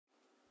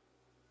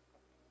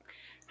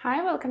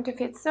Hi, welcome to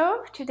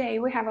FitSoft. Today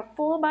we have a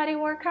full body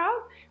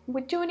workout. We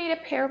do need a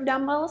pair of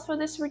dumbbells for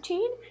this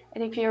routine,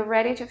 and if you're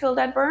ready to feel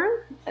that burn,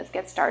 let's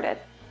get started.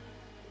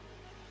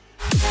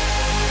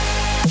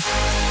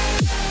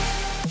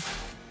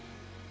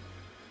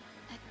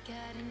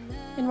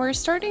 And we're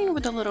starting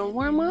with a little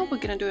warm-up. We're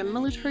gonna do a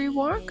military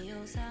walk,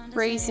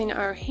 raising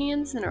our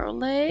hands and our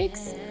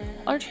legs,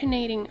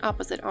 alternating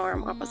opposite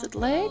arm, opposite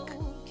leg.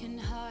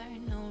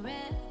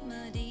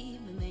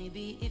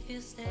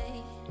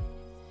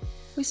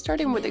 We're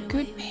starting with a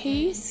good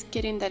pace,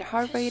 getting that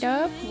heart rate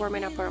up,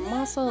 warming up our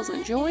muscles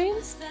and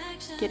joints,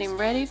 getting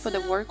ready for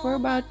the work we're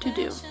about to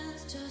do.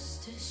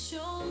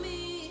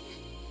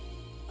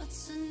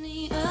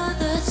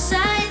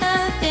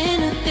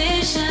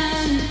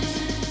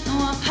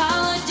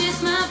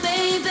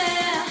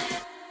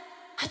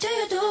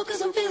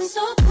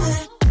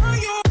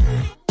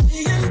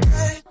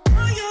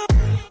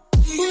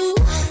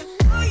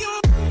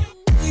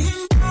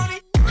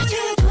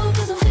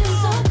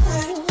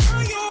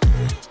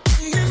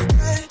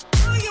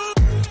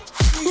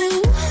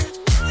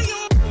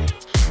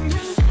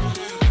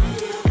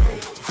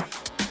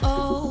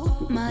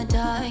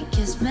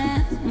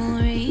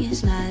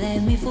 Memories not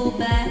let me fall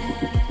back.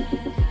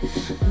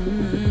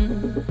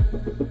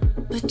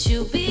 But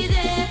you'll be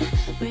there,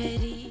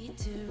 ready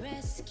to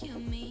rescue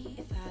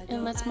me.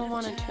 And let's move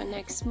on into the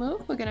next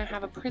move. We're gonna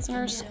have a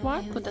prisoner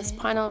squat with a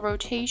spinal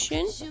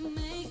rotation.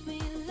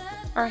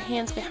 Our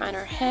hands behind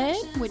our head.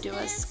 We do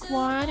a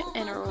squat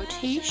and a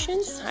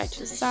rotation side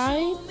to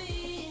side.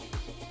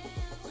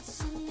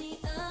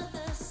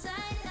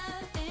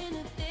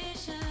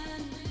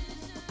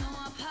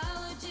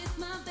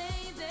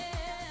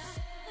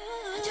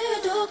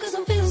 Cause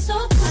I'm feeling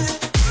so good.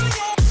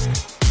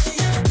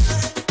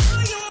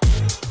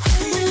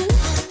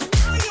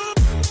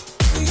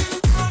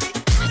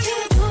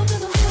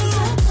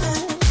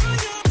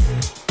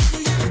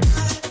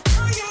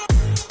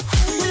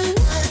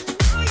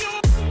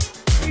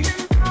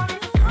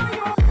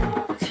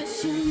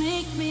 Cause you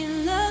make me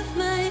love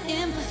my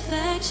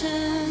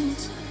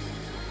imperfections.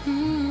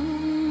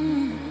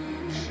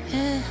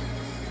 Yeah.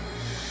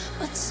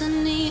 What's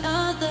on the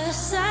other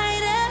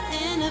side of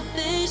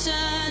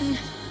inhibition?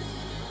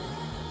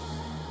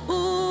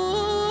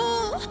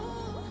 Ooh,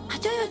 I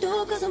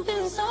do cause I'm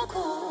feeling so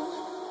cool.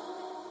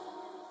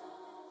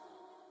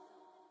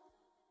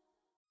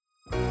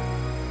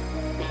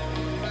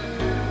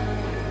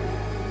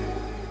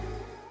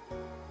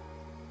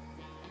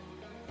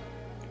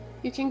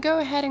 You can go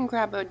ahead and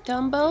grab a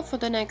dumbbell for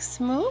the next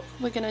move.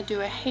 We're gonna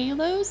do a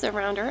halos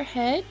around our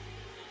head.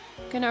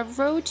 Gonna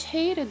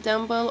rotate a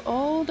dumbbell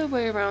all the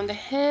way around the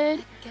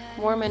head,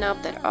 warming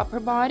up that upper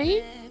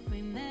body.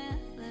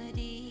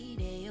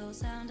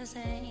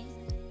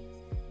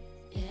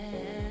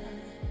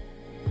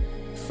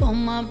 For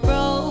my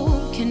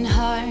broken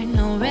heart,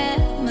 no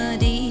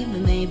remedy, but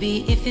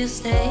maybe if you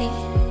stay,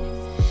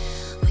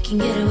 we can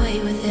get away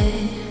with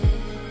it.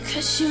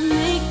 Cause you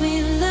make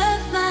me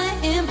love my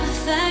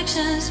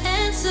imperfections,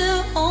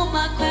 answer all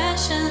my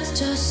questions,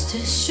 just to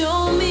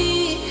show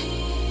me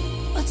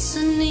what's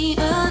on the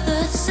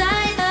other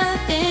side of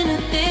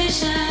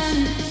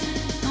inhibition.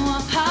 No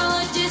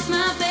apologies,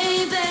 my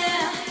baby.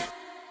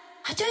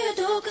 I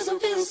do cause I'm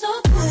feeling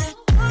so good.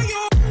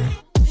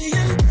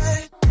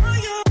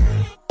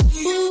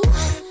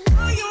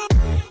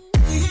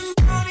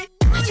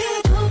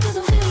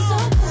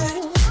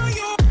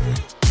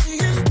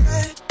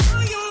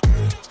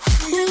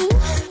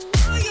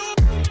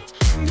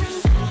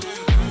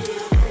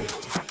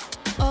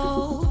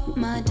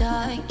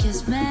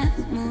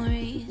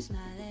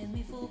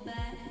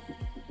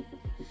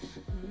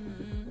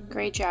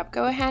 Great job.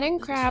 Go ahead and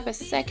grab a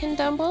second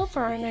dumbbell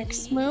for our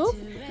next move.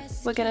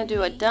 We're gonna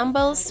do a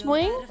dumbbell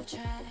swing.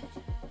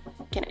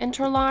 You can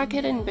interlock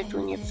it in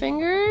between your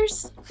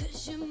fingers.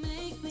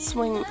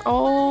 Swing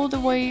all the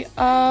way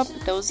up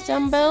those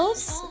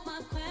dumbbells.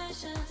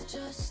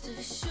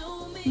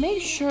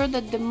 Make sure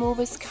that the move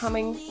is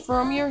coming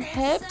from your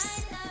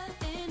hips.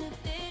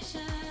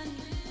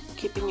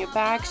 Keeping your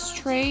back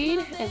straight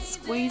and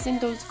squeezing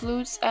those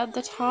glutes at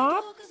the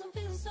top.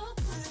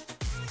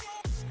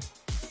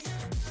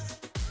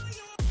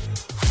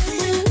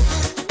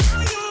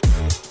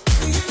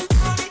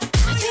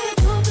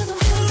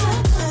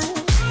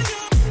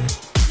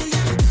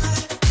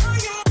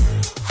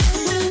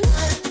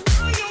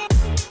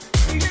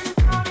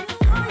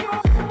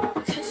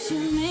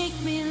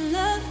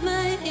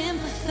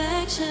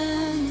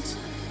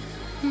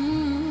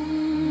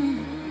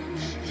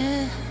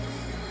 Yeah.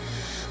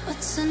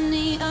 What's on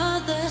the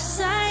other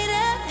side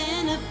of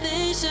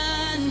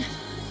inhibition?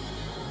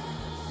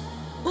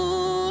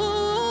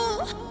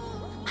 Ooh,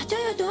 I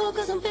do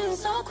cause I'm feeling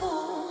so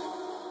cool.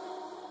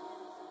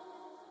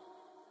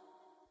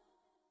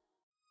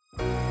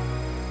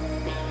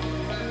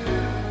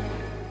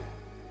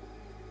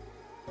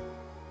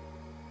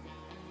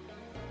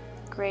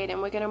 Great,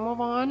 and we're gonna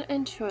move on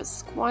into a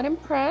squat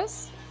and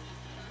press.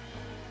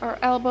 Our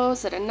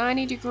elbows at a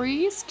 90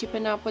 degrees,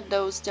 keeping up with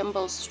those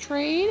dumbbells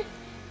straight.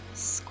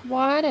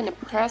 Squat and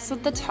press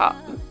at the top.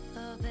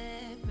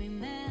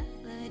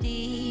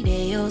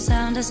 They all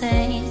sound the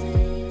same.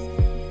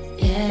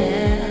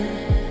 Yeah.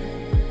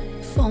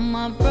 For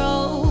my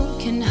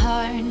broken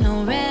heart,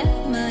 no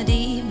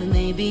remedy. But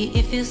maybe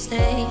if you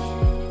stay,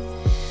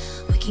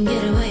 we can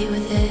get away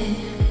with it.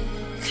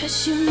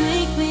 'Cause you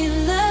make me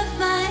love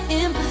my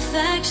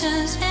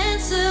imperfections,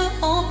 answer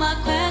all my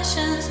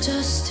questions,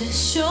 just to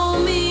show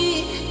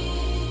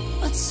me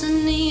what's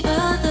on the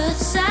other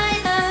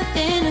side of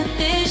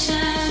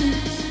inhibition.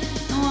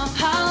 No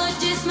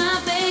apologies, my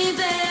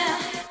baby.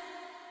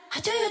 I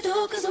do you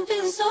do 'cause I'm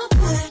feeling so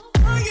good.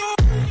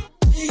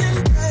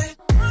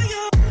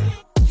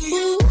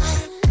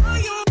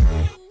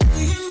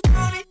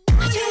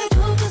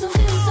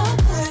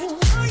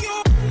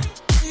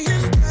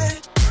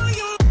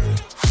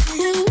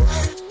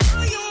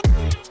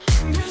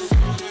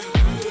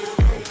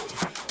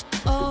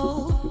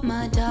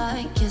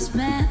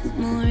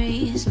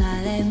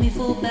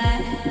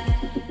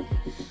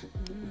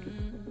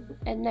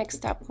 And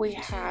next up we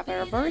have a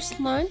reverse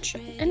lunge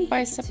and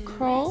bicep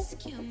curl.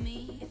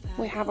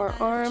 We have our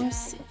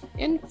arms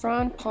in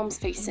front, palms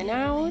facing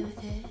out,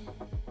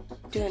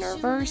 doing a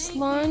reverse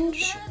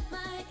lunge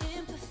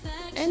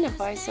and a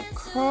bicep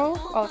curl,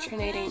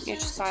 alternating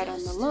each side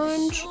on the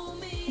lunge.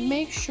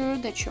 Make sure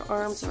that your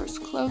arms are as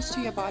close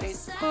to your body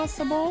as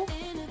possible.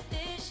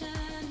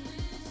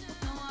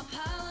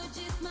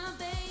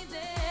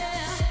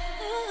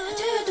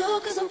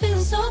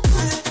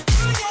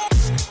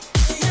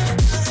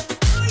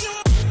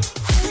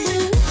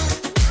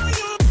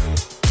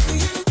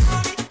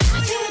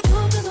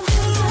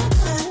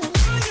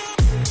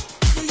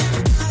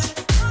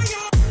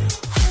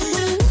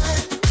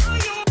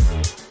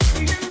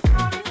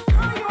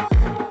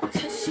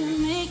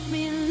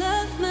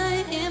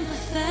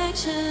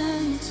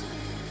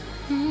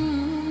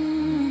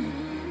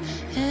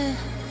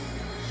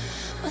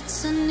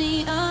 What's on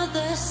the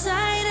other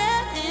side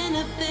of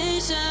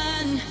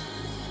inhibition?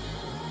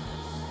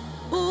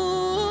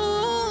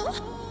 Ooh,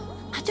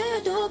 I do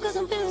you do 'cause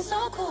I'm feeling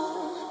so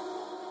cool.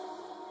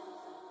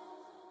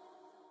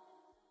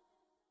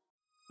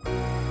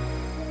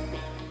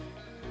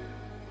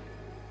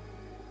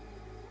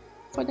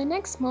 For the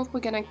next move, we're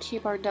gonna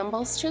keep our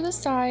dumbbells to the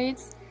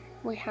sides.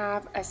 We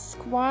have a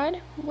squat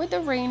with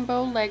a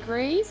rainbow leg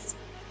raise.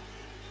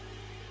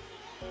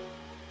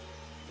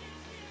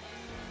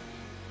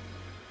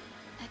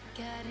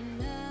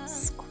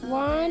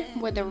 Squat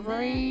with a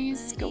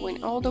raise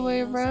going all the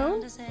way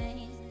around.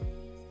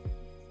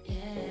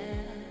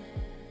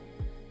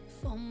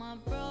 For my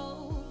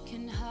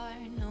broken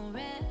heart, no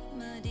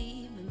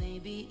remedy. But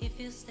maybe if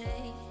you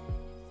stay,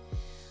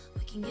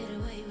 we can get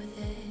away with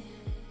it.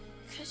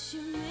 'Cause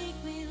you make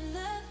me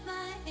love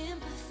my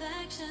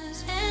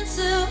imperfections,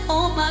 answer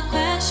all my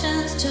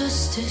questions,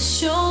 just to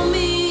show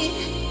me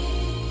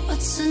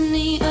what's on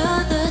the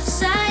other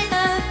side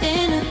of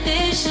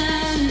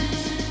inhibition.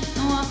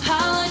 No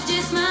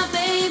apologies, my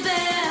baby.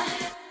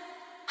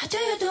 I do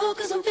you do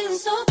 'cause I'm feeling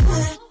so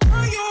good.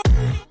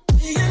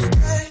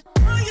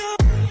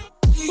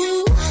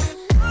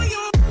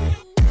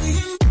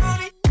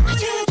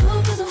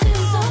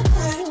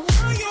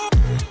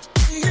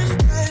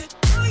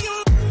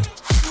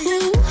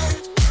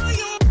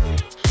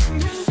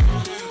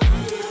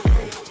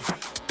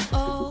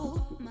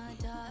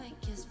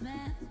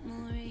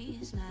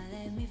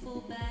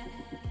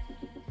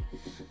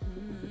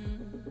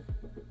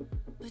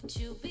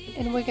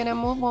 And we're gonna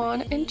move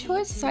on into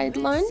a side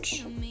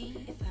lunge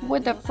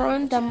with the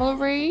front dumbbell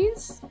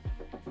raise,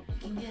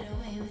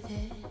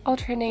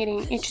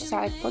 alternating each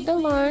side for the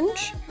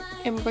lunge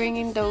and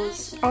bringing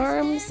those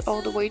arms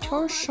all the way to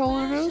our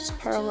shoulders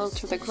parallel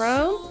to the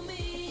ground,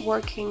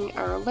 working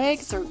our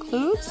legs or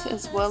glutes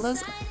as well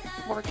as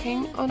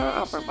working on our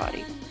upper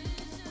body.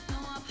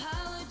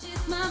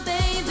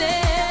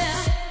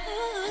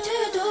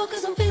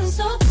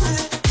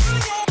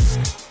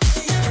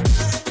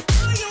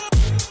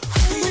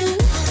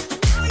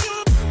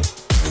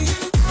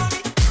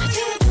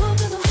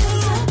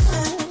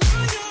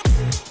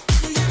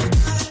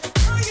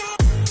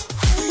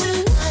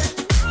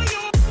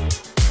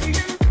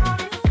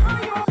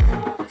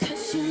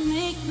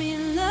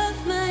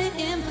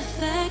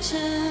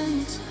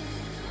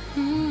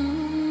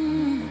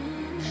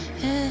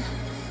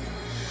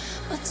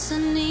 What's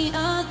on the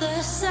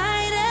other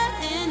side of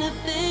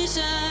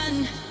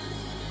inhibition?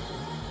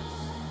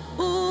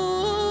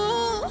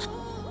 Ooh,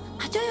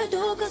 I do you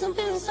do 'cause I'm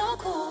feeling so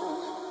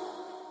cool.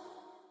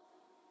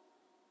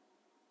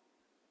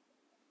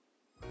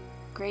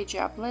 Great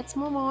job. Let's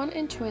move on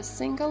into a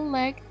single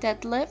leg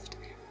deadlift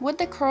with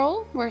the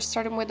curl. We're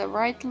starting with the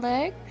right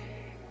leg,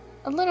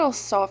 a little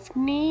soft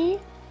knee.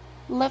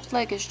 Left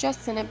leg is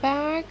just in the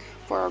back.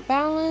 For our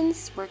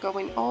balance, we're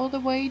going all the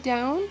way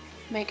down,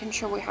 making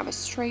sure we have a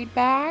straight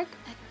back.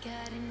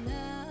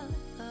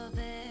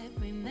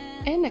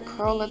 And a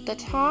curl at the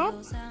top.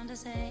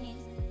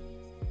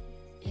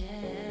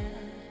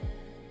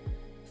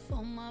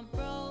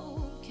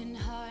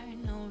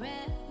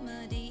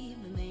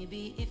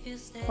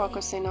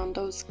 focusing on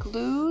those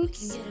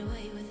glutes.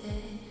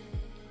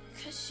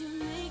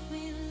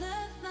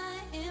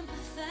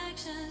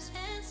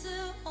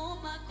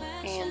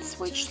 And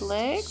switch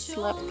legs,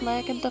 left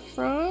leg at the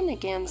front,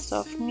 again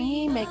soft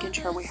knee, making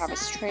sure we have a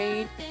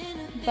straight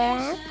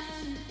back.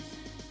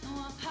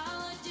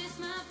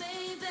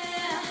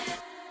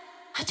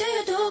 I do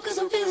you do 'cause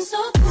I'm feeling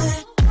so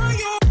good.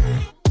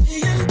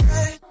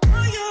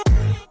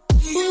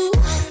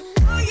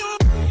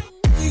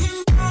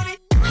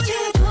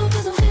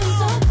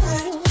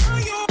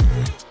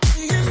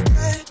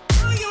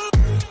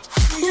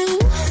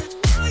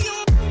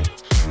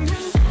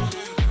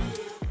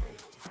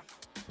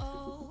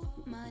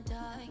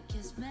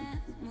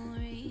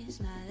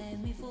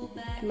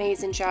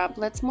 Amazing job.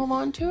 Let's move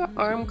on to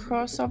arm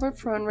crossover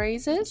front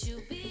raises.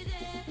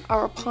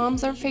 Our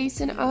palms are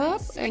facing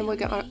up and we're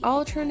going to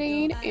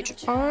alternate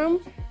each arm,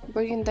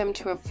 bringing them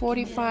to a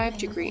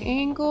 45-degree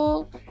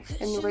angle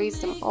and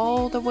raise them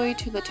all the way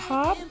to the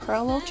top,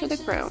 parallel to the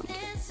ground.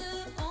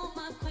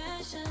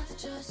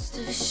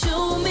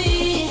 Show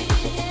me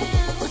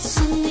what's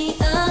on the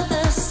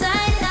other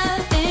side of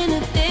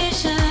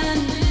inhibition.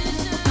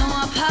 No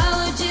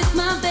apologies,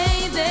 my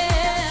baby.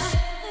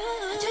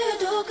 I do you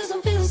do 'cause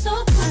I'm feeling so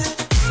good.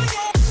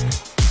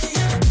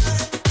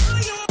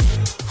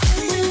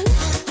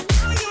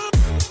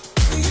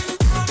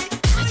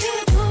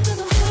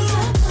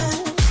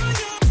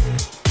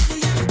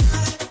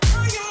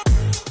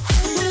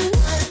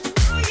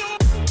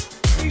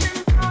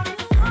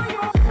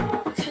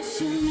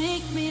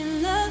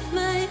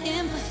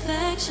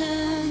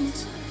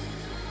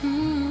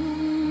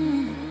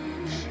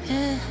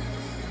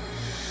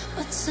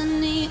 What's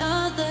on the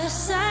other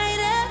side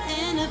of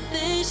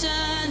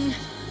inhibition?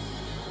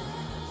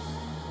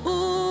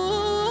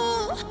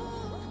 Ooh,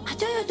 I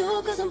do you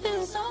do 'cause I'm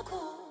feeling so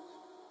cool.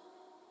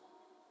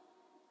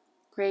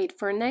 Great.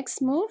 For our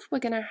next move, we're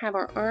going to have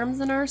our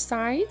arms on our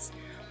sides,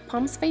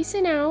 palms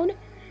facing out,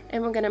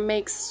 and we're going to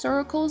make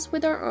circles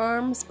with our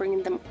arms,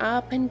 bringing them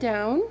up and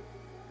down.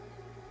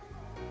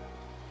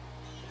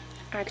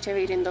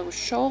 Activating those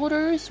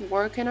shoulders,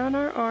 working on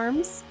our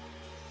arms.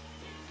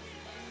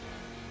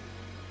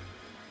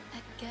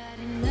 Got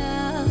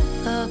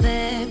enough of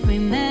every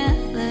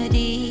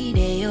melody,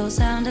 they all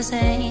sound the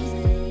same.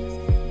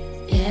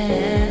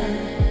 Yeah.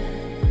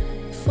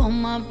 For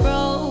my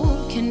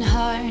broken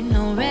heart,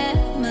 no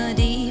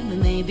remedy, but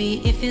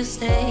maybe if you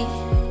stay,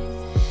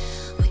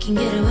 we can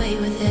get away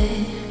with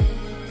it.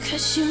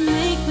 'Cause you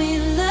make me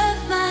love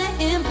my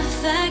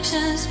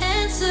imperfections,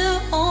 answer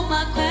all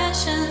my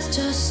questions,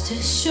 just to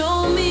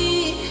show me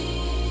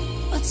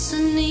what's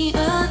on the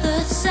other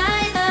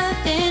side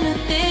of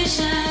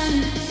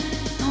inhibition.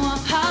 No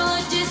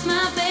apologies,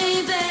 my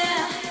baby.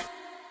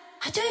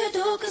 I do you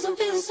do 'cause I'm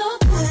feeling so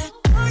good.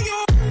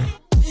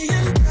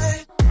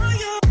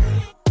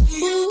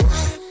 Ooh.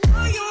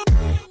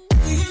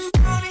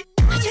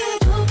 I do you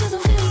do 'cause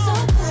I'm feeling so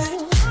good.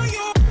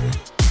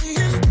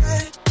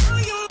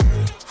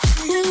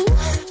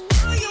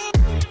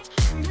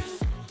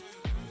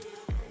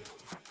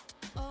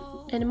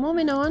 And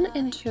moving on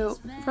into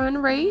front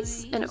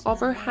raise and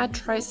overhead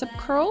tricep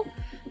curl.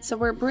 So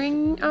we're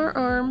bringing our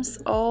arms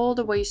all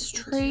the way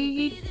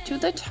straight to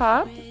the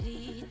top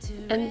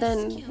and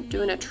then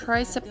doing a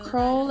tricep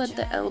curl at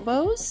the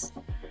elbows.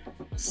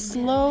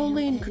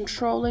 Slowly and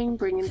controlling,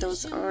 bringing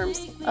those arms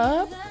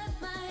up,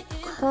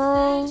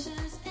 curl,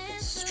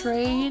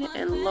 straight,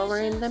 and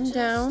lowering them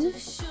down.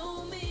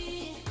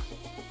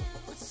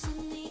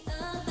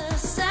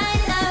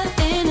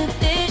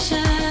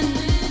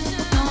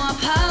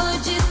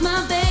 Apologies, my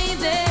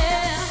baby.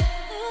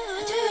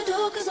 I do you do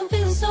 'cause I'm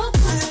feeling so good.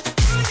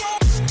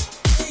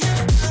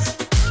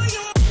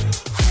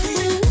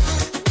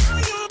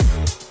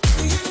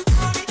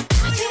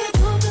 I do you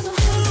do 'cause I'm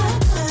feeling so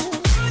good.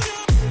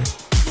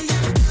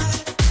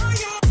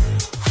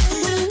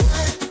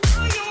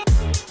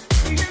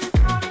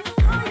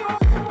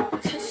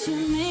 'Cause you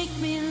make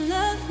me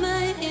love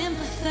my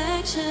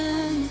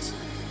imperfections.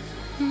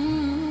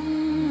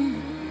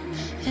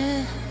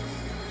 Yeah.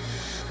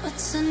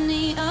 What's on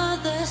the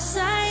other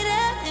side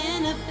of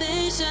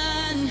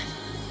inhibition?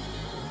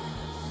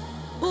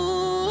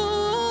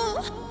 Ooh,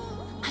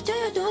 I do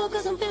you do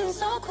 'cause I'm feeling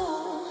so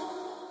cool.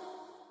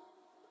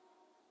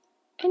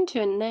 Into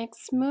the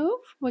next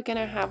move, we're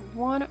gonna have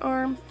one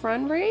arm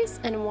front raise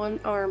and one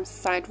arm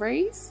side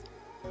raise.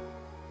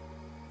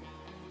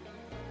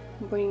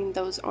 Bringing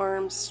those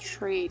arms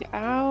straight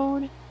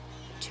out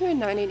to a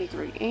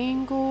 90-degree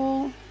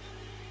angle.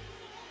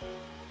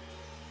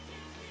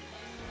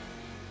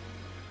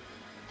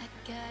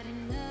 Got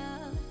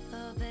enough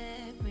of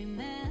every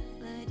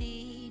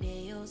melody,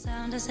 they all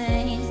sound the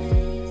same.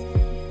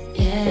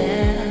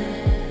 Yeah.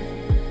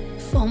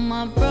 For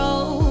my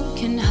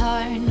broken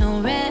heart, no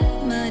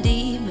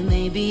remedy, but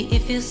maybe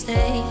if you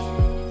stay,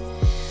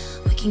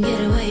 we can get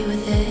away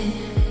with it.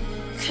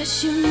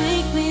 'Cause you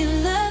make me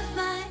love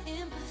my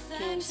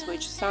imperfections. And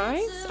switch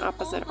sides,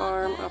 opposite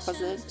arm,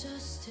 opposite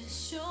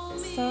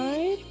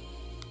side.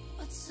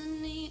 What's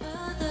on the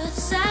other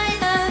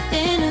side of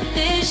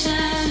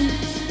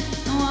inhibition?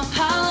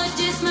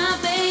 apologies, my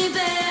baby.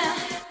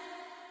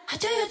 How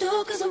do you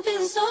do? 'Cause I'm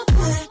feeling so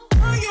good.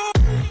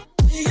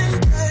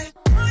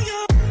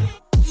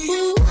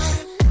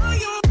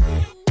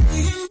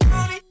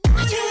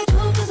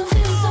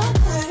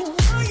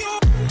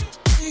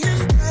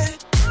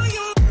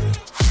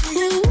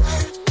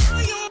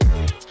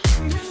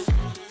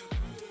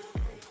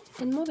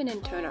 And moving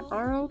into an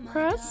arrow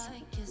press,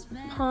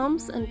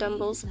 palms and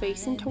dumbbells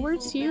facing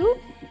towards you.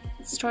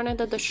 Starting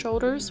at the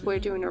shoulders, we're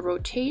doing a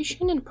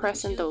rotation and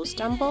pressing those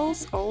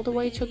dumbbells all the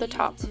way to the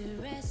top. You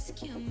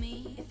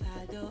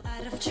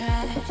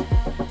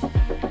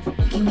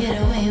can get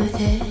away with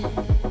it,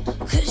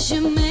 'cause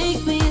you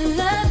make me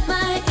love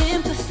my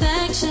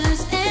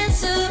imperfections,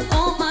 answer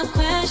all my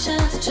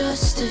questions,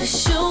 just to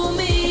show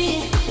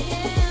me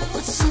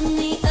what's on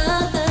the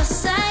other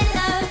side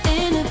of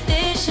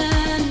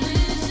inhibition.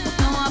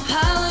 No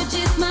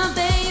apologies, my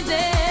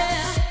baby.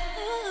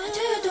 How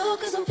do you do?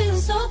 'Cause I'm feeling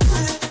so good.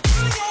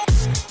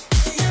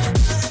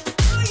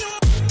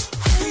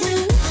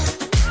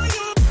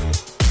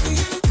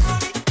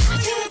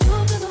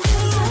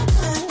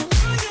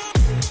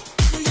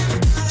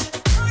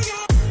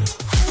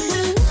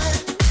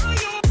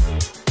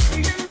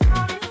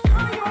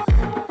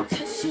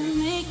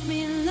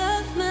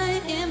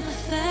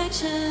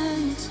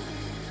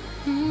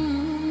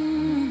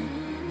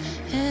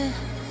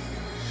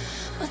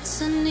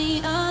 What's on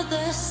the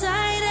other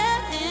side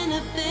of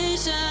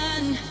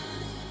inhibition?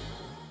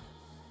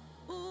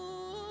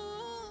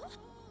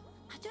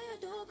 How do you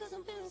do? 'Cause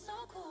I'm feeling so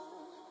cool.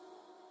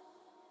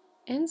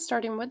 And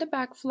starting with the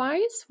back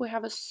flies, we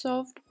have a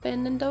soft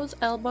bend in those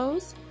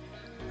elbows,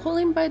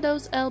 pulling by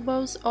those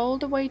elbows all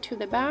the way to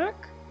the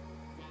back.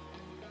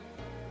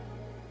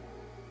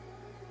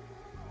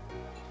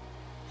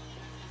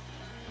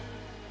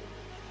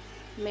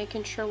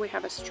 Making sure we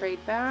have a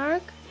straight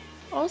back.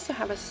 Also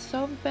have a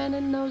soft bend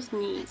in those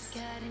knees.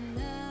 Got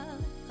enough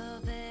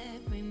of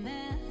every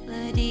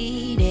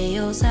melody, they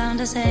all sound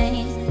the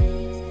same.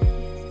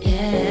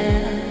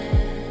 Yeah.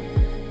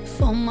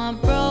 For my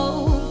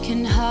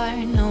broken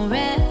heart, no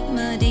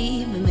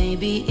remedy, but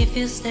maybe if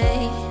you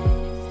stay,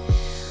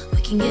 we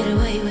can get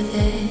away with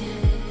it.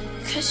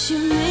 'Cause you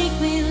make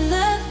me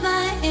love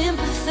my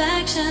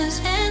imperfections,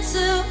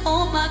 answer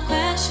all my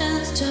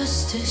questions,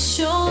 just to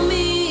show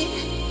me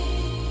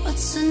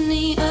what's on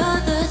the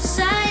other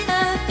side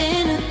of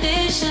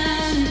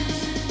inhibition.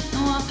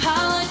 No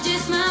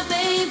apologies, my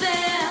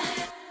baby.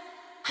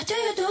 How do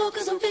you do?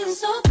 'Cause I'm feeling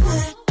so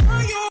good.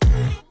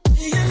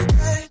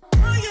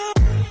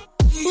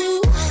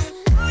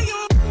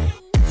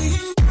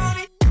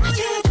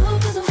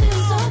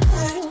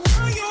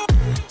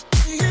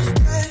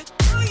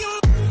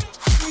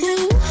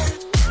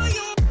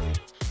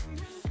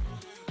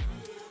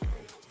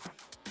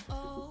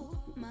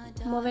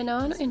 Moving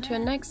on into the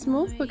next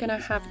move, we're gonna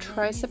have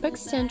tricep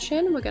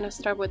extension. We're gonna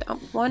start with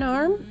one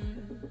arm,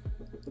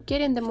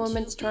 getting the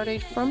movement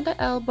started from the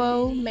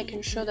elbow,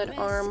 making sure that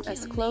arm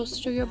as close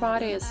to your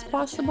body as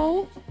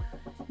possible.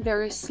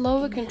 Very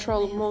slow and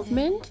controlled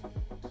movement.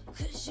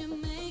 'Cause you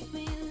make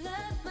me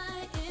love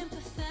my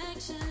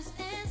imperfections,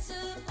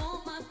 answer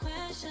all my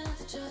questions,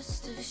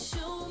 just to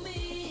show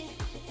me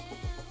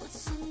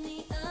what's on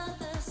the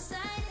other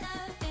side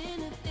of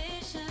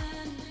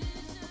inhibition.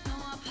 No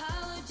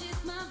apologies,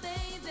 my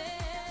baby.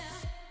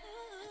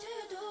 How do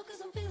you do?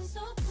 'Cause I'm feeling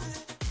so good.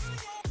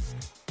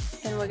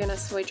 And we're gonna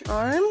switch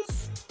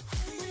arms.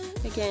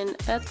 Again,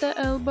 at the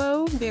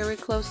elbow, very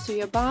close to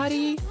your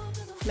body.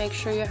 Make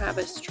sure you have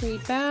a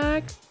straight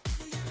back.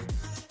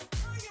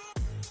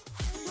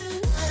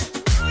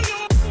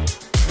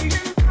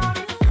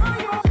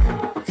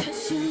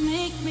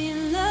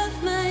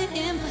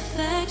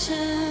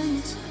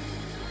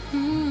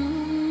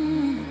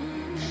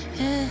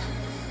 Yeah.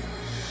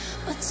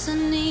 What's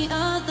on the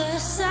other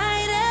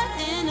side of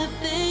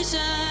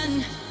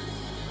inhibition?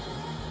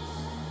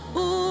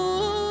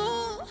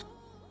 Ooh.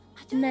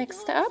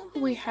 Next up,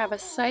 we have a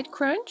side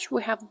crunch.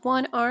 We have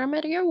one arm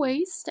at your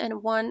waist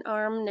and one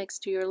arm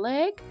next to your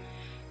leg,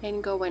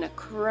 and go in a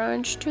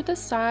crunch to the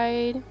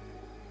side.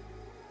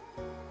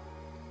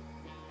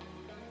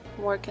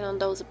 Working on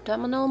those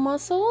abdominal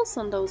muscles,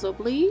 on those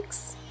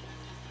obliques.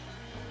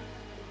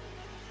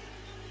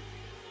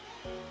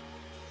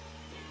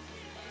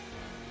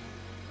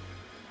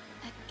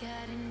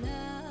 Got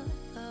enough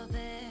of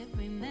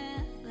every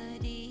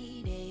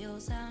melody, they all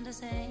sound the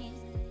same.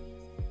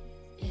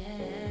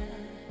 Yeah.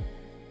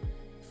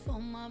 For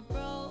my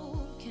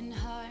broken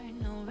heart,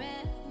 no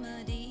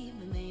remedy,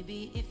 but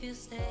maybe if you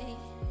stay.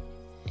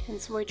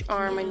 And switch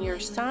arm on your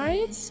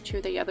sides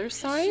to the other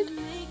side.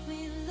 Make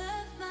me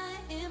love my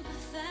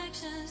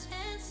imperfections,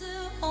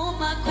 answer all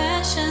my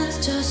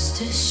questions, just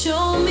to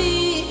show me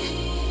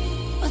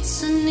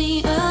what's on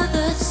the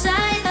other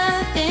side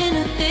of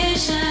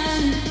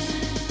inhibition.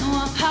 No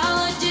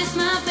apologies,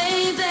 my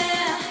baby.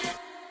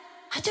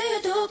 How do you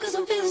do? 'Cause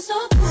I'm feeling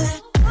so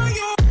good.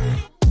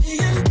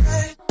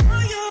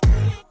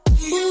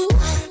 Ooh.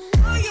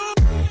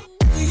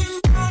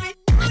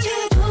 How do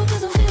you do?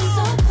 'Cause I'm feeling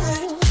so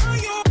good.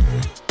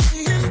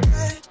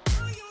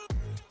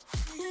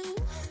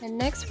 And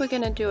next we're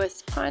gonna do a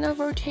spinal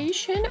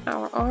rotation,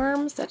 our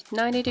arms at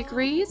 90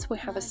 degrees. We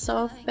have a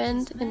soft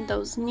bend in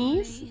those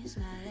knees.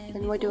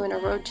 And we're doing a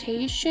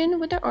rotation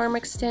with the arm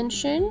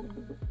extension,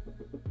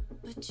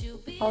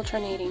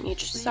 alternating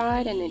each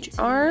side and each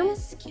arm.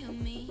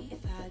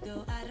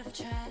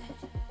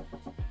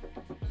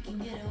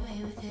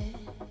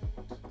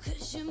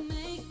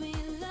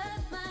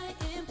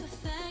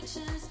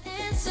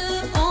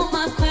 All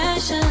my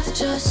questions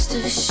just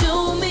to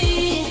show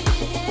me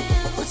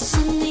what's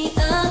on the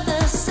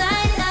other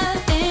side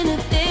of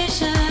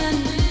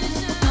inhibition.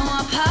 No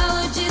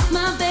apologies,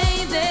 my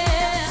baby.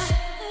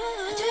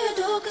 I do it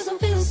all 'cause I'm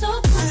feeling so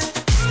good.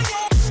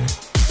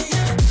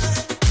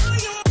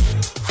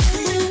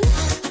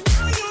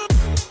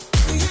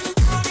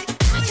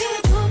 I do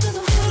it all 'cause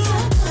I'm feeling so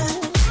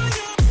good.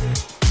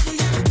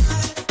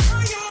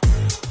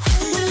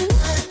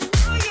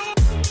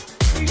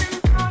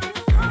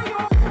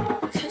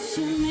 'Cause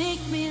you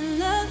make me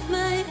love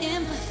my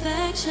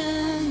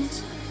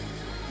imperfections.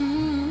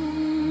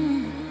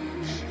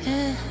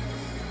 Yeah.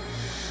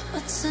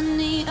 What's on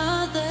the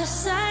other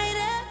side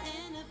of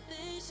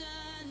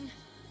inhibition?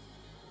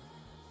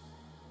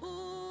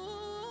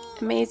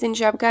 Amazing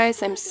job,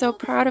 guys. I'm so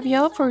proud of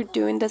y'all for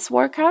doing this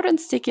workout and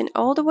sticking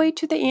all the way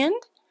to the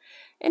end.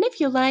 And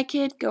if you like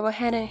it, go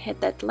ahead and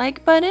hit that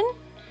like button.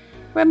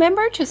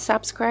 Remember to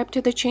subscribe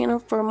to the channel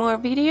for more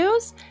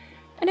videos.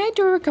 And I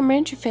do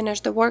recommend you finish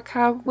the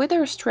workout with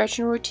our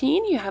stretching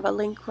routine. You have a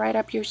link right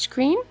up your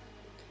screen.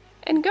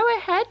 And go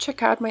ahead,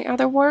 check out my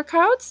other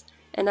workouts,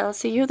 and I'll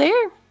see you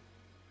there.